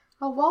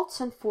A Waltz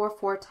in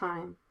 4/4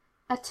 Time,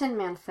 a Tin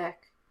Man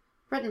Fic,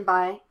 written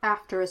by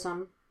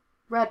Afterism,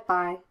 read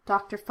by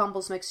Dr.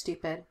 Fumbles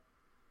McStupid.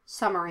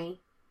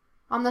 Summary.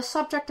 On the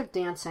subject of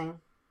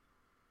dancing.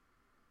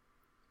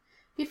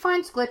 He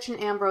finds Glitch in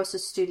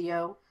Ambrose's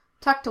studio,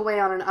 tucked away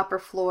on an upper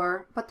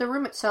floor, but the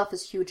room itself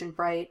is huge and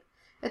bright.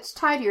 It's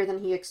tidier than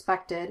he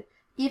expected,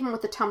 even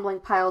with the tumbling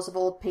piles of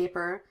old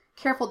paper,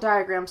 careful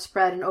diagrams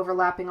spread and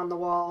overlapping on the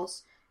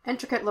walls,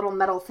 intricate little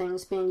metal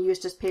things being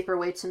used as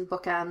paperweights and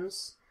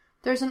bookends.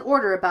 There's an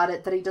order about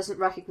it that he doesn't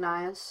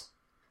recognize.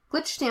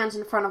 Glitch stands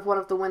in front of one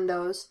of the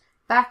windows,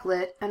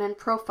 backlit and in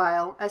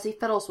profile, as he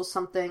fiddles with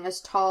something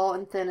as tall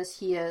and thin as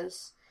he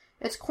is,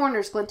 its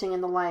corners glinting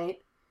in the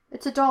light.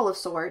 It's a doll of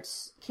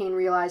sorts, Kane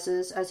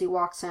realizes as he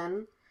walks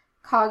in,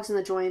 cogs in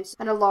the joints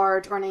and a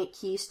large, ornate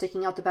key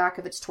sticking out the back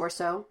of its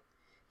torso.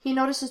 He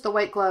notices the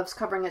white gloves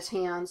covering its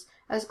hands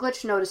as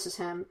Glitch notices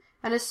him,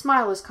 and his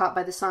smile is caught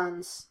by the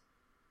sun's.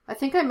 "I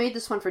think I made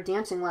this one for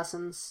dancing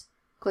lessons,"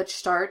 Glitch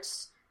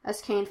starts, as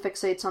Kane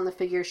fixates on the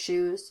figure's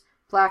shoes,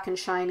 black and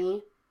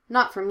shiny.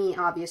 "Not for me,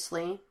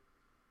 obviously."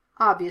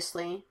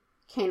 "Obviously,"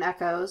 Kane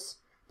echoes,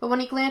 but when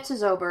he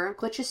glances over,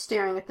 Glitch is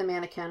staring at the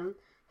mannequin,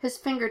 his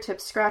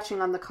fingertips scratching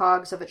on the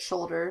cogs of its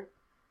shoulder.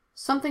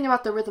 "Something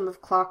about the rhythm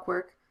of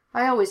clockwork.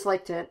 I always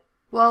liked it.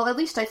 Well, at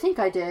least I think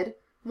I did.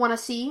 Wanna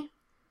see?"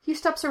 He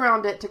steps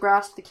around it to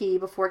grasp the key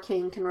before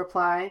Kane can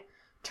reply,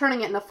 turning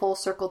it in a full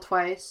circle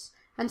twice,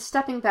 and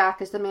stepping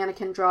back as the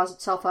mannequin draws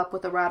itself up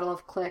with a rattle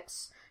of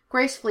clicks,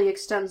 gracefully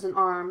extends an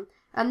arm,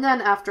 and then,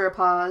 after a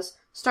pause,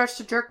 starts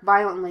to jerk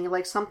violently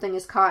like something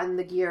is caught in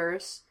the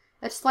gears.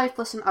 It's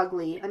lifeless and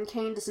ugly, and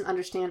Kane doesn't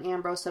understand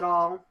Ambrose at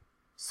all.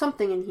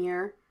 "Something in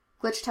here."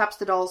 Glitch taps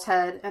the doll's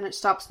head, and it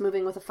stops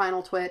moving with a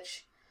final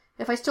twitch.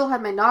 "If I still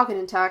had my noggin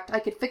intact, I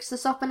could fix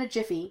this up in a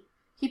jiffy."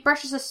 He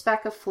brushes a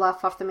speck of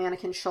fluff off the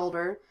mannequin's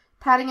shoulder,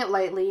 patting it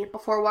lightly,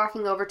 before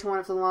walking over to one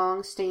of the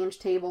long, stained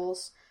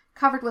tables,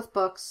 covered with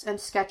books and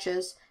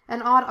sketches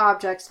and odd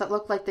objects that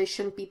look like they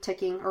shouldn't be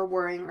ticking or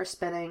whirring or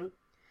spinning.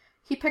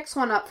 He picks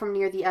one up from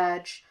near the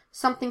edge,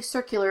 something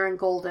circular and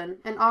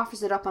golden, and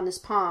offers it up on his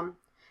palm.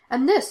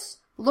 "And this!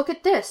 Look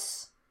at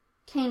this!"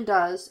 Kane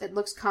does. It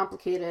looks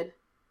complicated.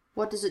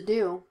 "What does it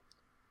do?"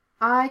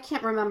 "I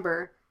can't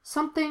remember.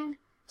 Something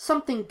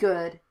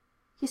good."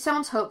 He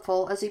sounds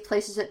hopeful as he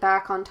places it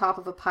back on top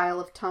of a pile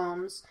of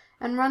tomes,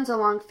 and runs a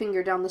long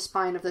finger down the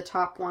spine of the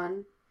top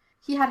one.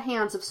 He had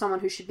hands of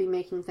someone who should be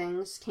making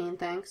things, Kane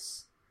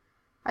thinks.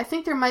 "I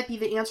think there might be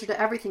the answer to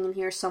everything in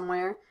here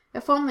somewhere,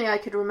 if only I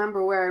could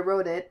remember where I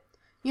wrote it.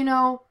 You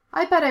know,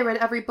 I bet I read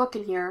every book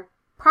in here.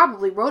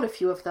 Probably wrote a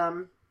few of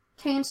them."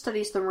 Kane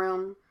studies the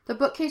room, the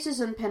bookcases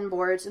and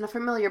pinboards, and a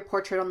familiar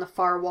portrait on the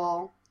far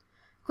wall.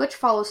 Glitch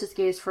follows his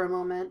gaze for a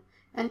moment,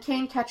 and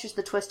Kane catches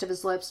the twist of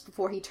his lips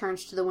before he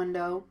turns to the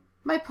window.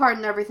 "My part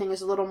in everything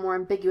is a little more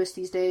ambiguous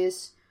these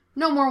days.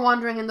 No more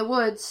wandering in the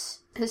woods."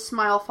 His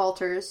smile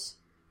falters.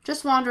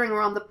 "Just wandering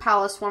around the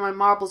palace where my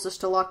marbles are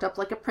still locked up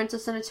like a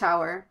princess in a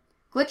tower."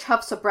 Glitch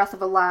huffs a breath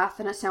of a laugh,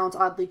 and it sounds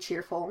oddly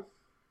cheerful.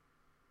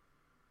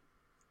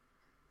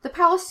 The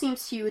palace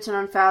seems huge and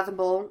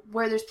unfathomable,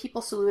 where there's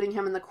people saluting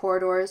him in the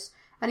corridors,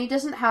 and he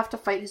doesn't have to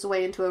fight his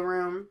way into a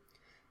room.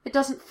 It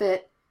doesn't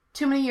fit.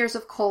 Too many years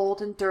of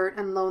cold and dirt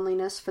and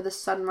loneliness for this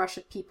sudden rush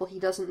of people he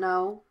doesn't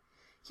know.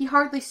 He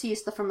hardly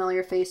sees the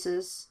familiar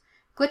faces.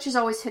 Glitch is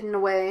always hidden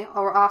away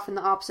or off in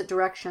the opposite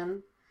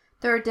direction.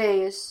 There are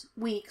days,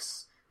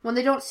 weeks, when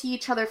they don't see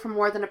each other for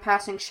more than a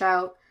passing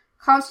shout,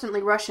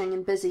 constantly rushing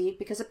and busy,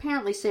 because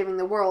apparently saving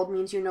the world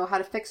means you know how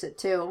to fix it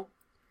too.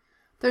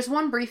 There's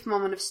one brief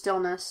moment of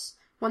stillness,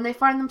 when they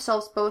find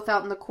themselves both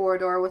out in the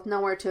corridor with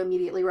nowhere to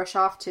immediately rush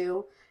off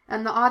to,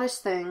 and the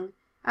oddest thing,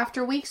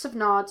 after weeks of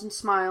nods and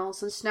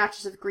smiles and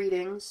snatches of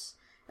greetings,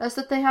 is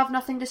that they have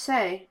nothing to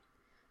say.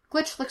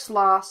 Glitch looks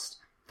lost,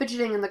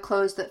 fidgeting in the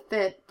clothes that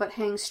fit but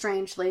hang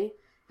strangely,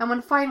 and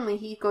when finally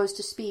he goes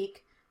to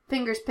speak,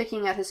 fingers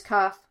picking at his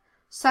cuff,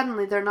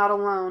 suddenly they're not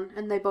alone,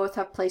 and they both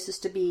have places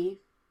to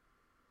be.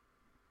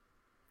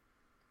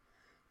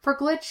 For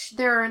Glitch,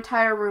 there are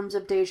entire rooms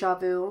of déjà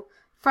vu,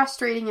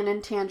 frustrating and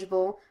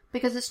intangible,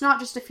 because it's not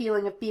just a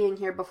feeling of being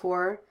here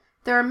before.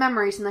 There are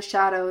memories in the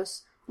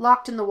shadows,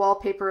 locked in the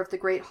wallpaper of the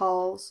great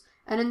halls,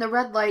 and in the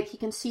red light he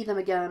can see them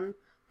again,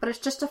 but it's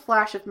just a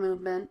flash of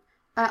movement,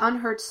 an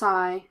unheard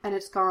sigh, and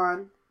it's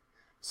gone.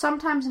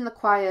 Sometimes in the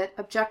quiet,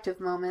 objective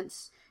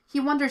moments, he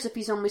wonders if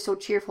he's only so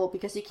cheerful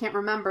because he can't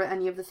remember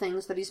any of the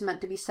things that he's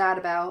meant to be sad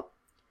about.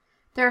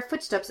 There are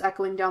footsteps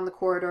echoing down the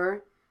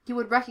corridor. He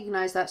would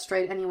recognize that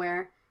stride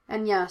anywhere,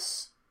 and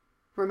yes.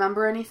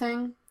 "Remember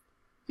anything?"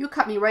 "You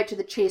cut me right to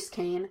the chase,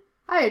 Kane.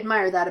 I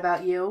admire that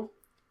about you."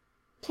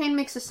 Kane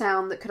makes a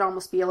sound that could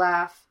almost be a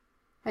laugh.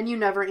 "And you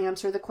never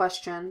answer the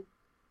question."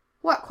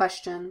 "What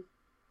question?"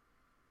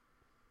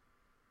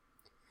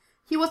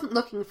 He wasn't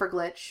looking for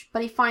Glitch,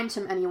 but he finds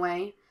him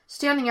anyway,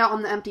 standing out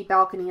on the empty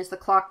balcony as the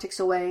clock ticks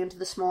away into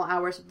the small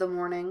hours of the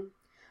morning.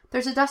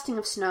 There's a dusting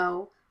of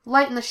snow,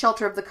 light in the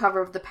shelter of the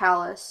cover of the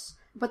palace,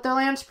 but the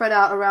land spread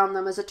out around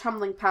them is a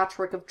tumbling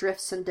patchwork of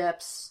drifts and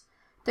dips.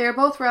 They are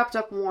both wrapped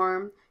up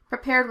warm,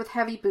 prepared with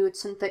heavy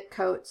boots and thick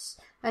coats,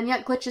 and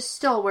yet Glitch is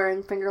still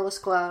wearing fingerless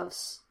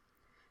gloves.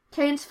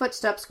 Kane's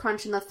footsteps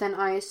crunch in the thin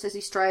ice as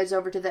he strides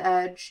over to the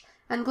edge,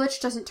 and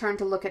Glitch doesn't turn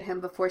to look at him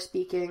before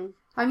speaking.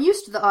 I'm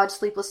used to the odd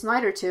sleepless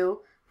night or two,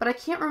 but I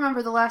can't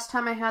remember the last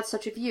time I had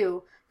such a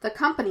view. The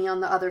company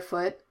on the other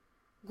foot.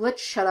 Glitch,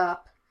 shut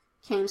up,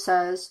 Kane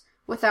says,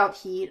 without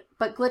heat,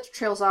 but Glitch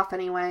trails off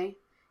anyway.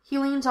 He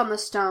leans on the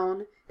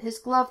stone, his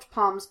gloved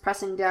palms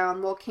pressing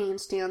down while Kane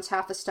stands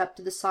half a step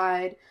to the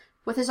side,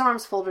 with his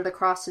arms folded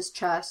across his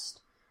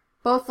chest,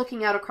 both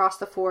looking out across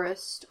the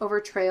forest, over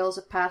trails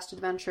of past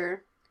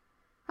adventure.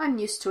 I'm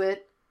used to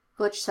it,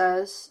 Glitch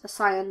says, a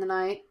sigh in the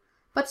night,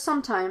 but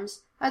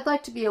sometimes I'd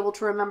like to be able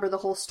to remember the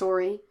whole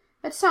story.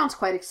 It sounds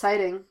quite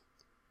exciting.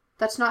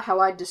 That's not how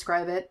I'd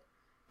describe it.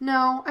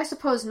 No, I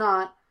suppose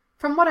not.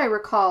 From what I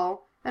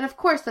recall, and of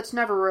course that's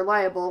never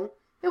reliable,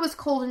 it was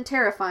cold and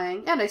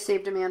terrifying, and I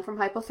saved a man from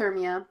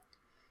hypothermia.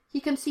 He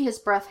can see his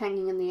breath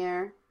hanging in the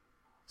air.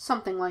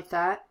 Something like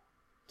that.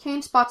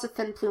 Kane spots a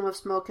thin plume of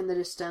smoke in the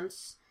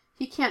distance.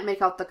 He can't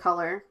make out the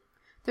color.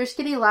 There's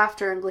giddy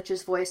laughter in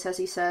Glitch's voice as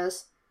he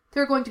says,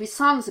 "There are going to be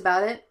songs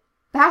about it.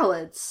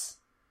 Ballads!"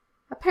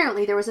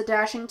 Apparently there was a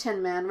dashing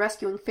tin man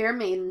rescuing fair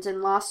maidens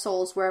and lost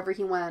souls wherever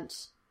he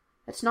went.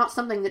 It's not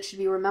something that should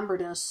be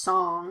remembered in a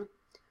song.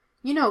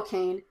 You know,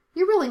 Kane,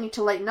 you really need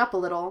to lighten up a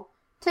little.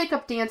 Take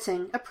up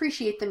dancing,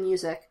 appreciate the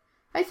music.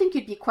 I think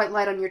you'd be quite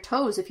light on your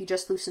toes if you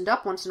just loosened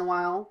up once in a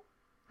while.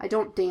 I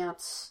don't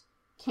dance,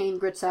 Kane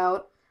grits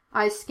out,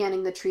 eyes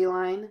scanning the tree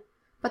line.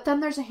 But then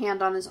there's a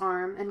hand on his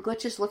arm, and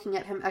Glitch is looking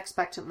at him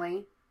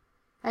expectantly.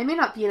 I may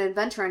not be an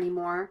inventor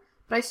anymore,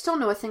 but I still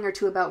know a thing or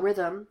two about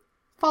rhythm.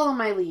 Follow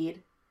my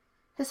lead.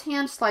 His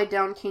hands slide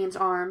down Kane's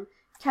arm,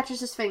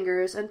 catches his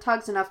fingers, and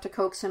tugs enough to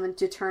coax him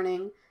into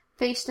turning,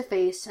 face to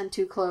face and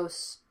too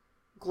close.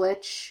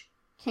 Glitch,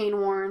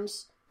 Kane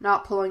warns,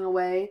 not pulling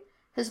away,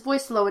 his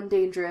voice low and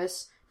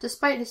dangerous,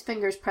 despite his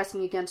fingers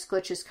pressing against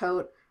Glitch's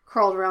coat,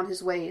 curled around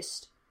his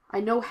waist.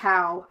 I know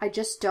how, I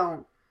just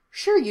don't.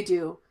 Sure you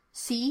do.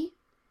 See?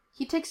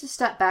 He takes a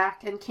step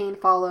back, and Kane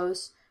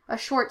follows, a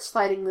short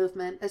sliding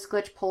movement as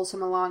Glitch pulls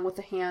him along with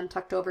a hand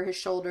tucked over his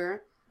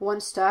shoulder. One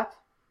step.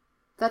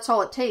 That's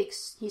all it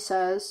takes, he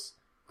says,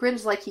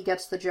 grins like he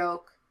gets the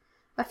joke.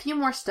 A few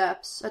more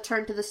steps, a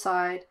turn to the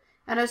side,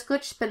 and as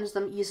Glitch spins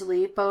them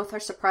easily, both are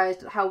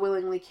surprised at how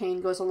willingly Kane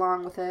goes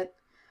along with it.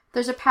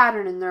 There's a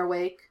pattern in their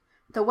wake,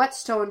 the wet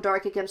stone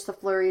dark against the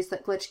flurries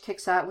that Glitch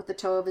kicks at with the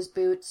toe of his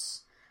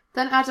boots,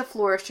 then adds a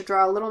flourish to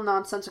draw a little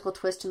nonsensical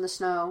twist in the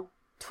snow.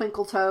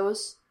 Twinkle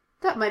toes.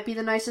 That might be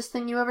the nicest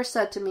thing you ever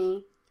said to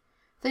me.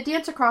 They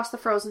dance across the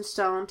frozen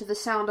stone to the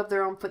sound of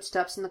their own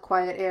footsteps in the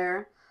quiet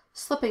air,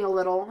 slipping a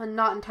little and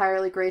not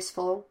entirely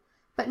graceful,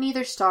 but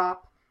neither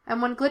stop,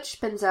 and when Glitch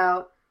spins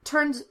out,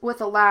 turns with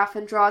a laugh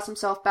and draws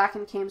himself back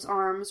in Kane's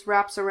arms,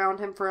 wraps around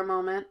him for a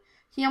moment.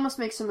 He almost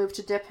makes a move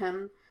to dip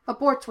him,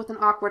 aborts with an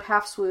awkward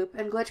half-swoop,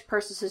 and Glitch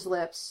purses his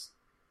lips.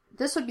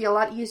 This would be a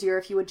lot easier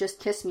if you would just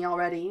kiss me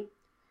already.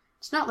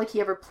 It's not like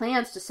he ever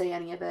plans to say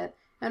any of it,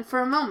 and for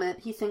a moment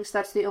he thinks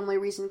that's the only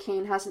reason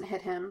Kane hasn't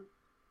hit him.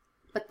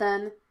 But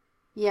then,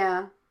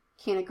 yeah,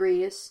 Kane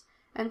agrees,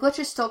 and Glitch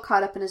is still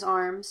caught up in his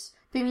arms,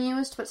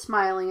 bemused but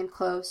smiling and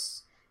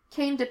close.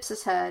 Kane dips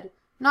his head,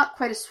 not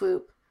quite a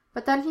swoop,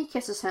 but then he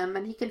kisses him,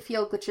 and he can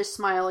feel Glitch's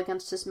smile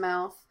against his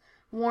mouth,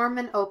 warm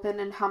and open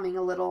and humming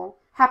a little,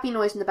 happy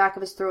noise in the back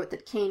of his throat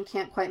that Kane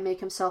can't quite make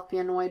himself be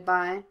annoyed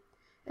by.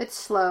 It's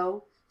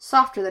slow,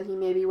 softer than he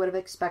maybe would have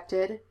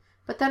expected,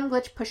 but then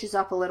Glitch pushes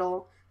up a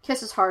little,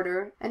 kisses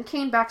harder, and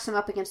Kane backs him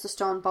up against the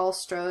stone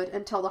balustrade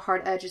until the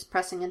hard edge is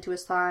pressing into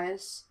his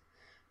thighs.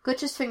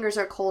 Glitch's fingers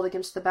are cold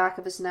against the back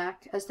of his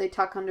neck as they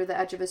tuck under the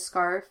edge of his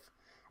scarf,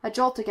 a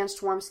jolt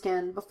against warm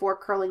skin before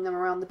curling them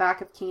around the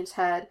back of Kane's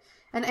head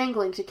and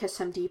angling to kiss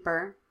him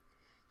deeper.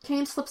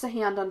 Kane slips a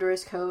hand under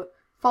his coat,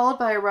 followed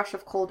by a rush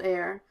of cold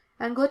air,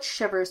 and Glitch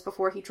shivers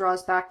before he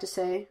draws back to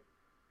say,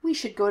 "We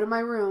should go to my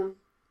room.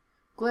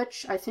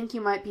 Glitch, I think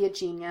you might be a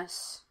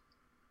genius."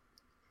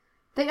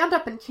 They end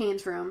up in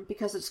Kane's room,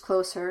 because it's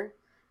closer.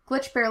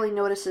 Glitch barely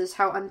notices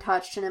how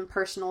untouched and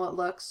impersonal it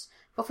looks,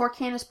 before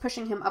Kane is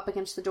pushing him up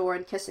against the door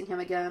and kissing him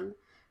again,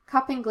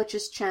 cupping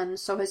Glitch's chin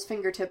so his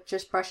fingertip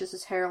just brushes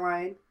his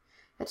hairline.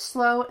 It's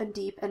slow and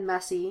deep and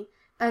messy,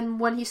 and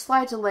when he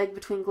slides a leg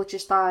between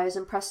Glitch's thighs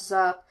and presses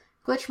up,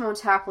 Glitch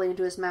moans happily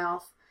into his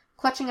mouth,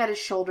 clutching at his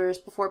shoulders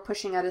before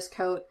pushing at his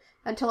coat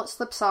until it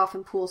slips off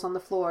and pools on the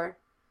floor.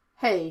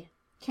 "Hey,"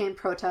 Kane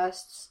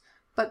protests,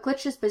 but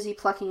Glitch is busy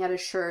plucking at his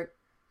shirt.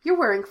 "You're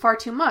wearing far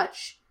too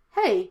much.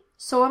 Hey,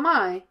 so am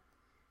I."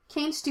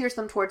 Kane steers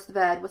them towards the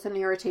bed with an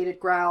irritated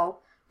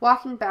growl,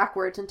 walking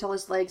backwards until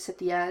his legs hit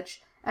the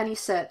edge, and he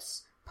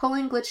sits,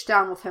 pulling Glitch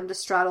down with him to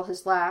straddle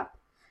his lap.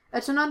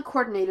 It's an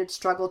uncoordinated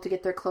struggle to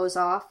get their clothes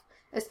off,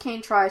 as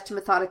Kane tries to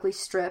methodically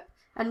strip,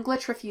 and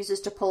Glitch refuses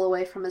to pull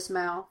away from his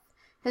mouth,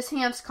 his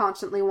hands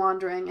constantly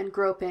wandering and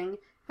groping,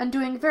 and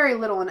doing very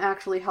little in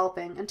actually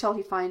helping until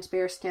he finds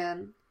bare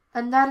skin.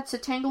 And that it's a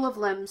tangle of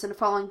limbs and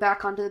falling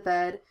back onto the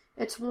bed,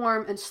 it's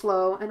warm and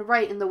slow and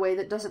right in the way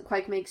that doesn't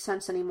quite make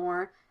sense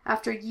anymore,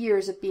 after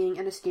years of being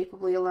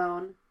inescapably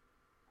alone.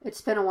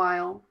 It's been a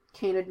while,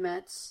 Kane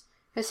admits,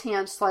 his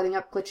hand sliding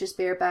up Glitch's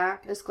bare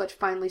back as Glitch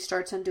finally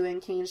starts undoing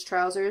Kane's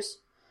trousers.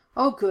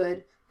 Oh,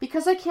 good,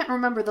 because I can't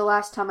remember the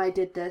last time I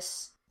did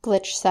this,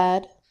 Glitch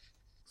said,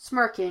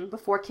 smirking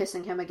before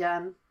kissing him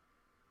again.